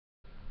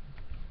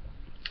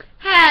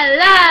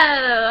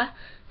Hello!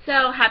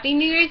 So, happy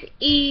New Year's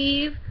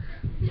Eve.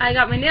 I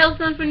got my nails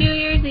done for New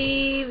Year's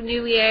Eve.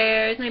 New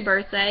Year's, my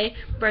birthday.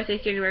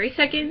 Birthday's January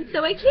 2nd,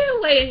 so I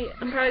can't wait.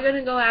 I'm probably going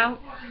to go out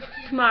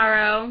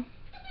tomorrow.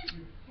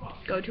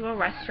 Go to a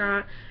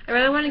restaurant. I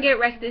really want to get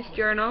Wreck This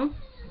Journal.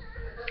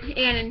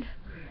 And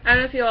I don't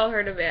know if you all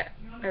heard of it.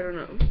 I don't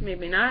know.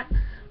 Maybe not.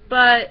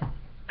 But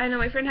I know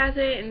my friend has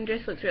it and it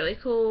just looks really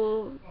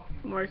cool.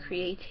 More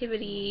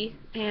creativity.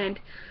 And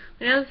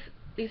my nails,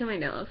 these are my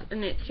nails.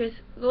 And it's just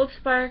gold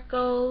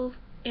sparkles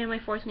and my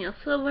fourth nail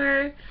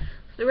silver. So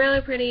they're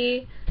really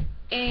pretty.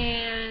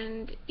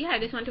 And yeah, I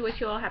just want to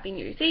wish you all Happy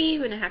New Year's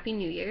Eve and a Happy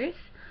New Year's.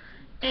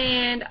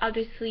 And I'll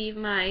just leave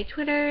my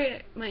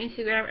Twitter, my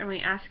Instagram, and my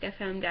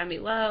AskFM down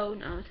below.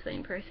 No, it's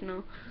something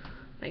personal.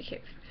 My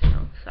kid's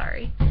personal.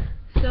 Sorry.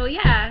 So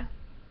yeah,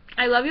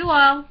 I love you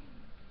all.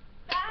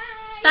 Bye.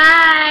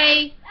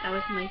 Bye. That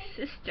was my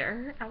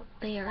sister out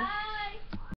there.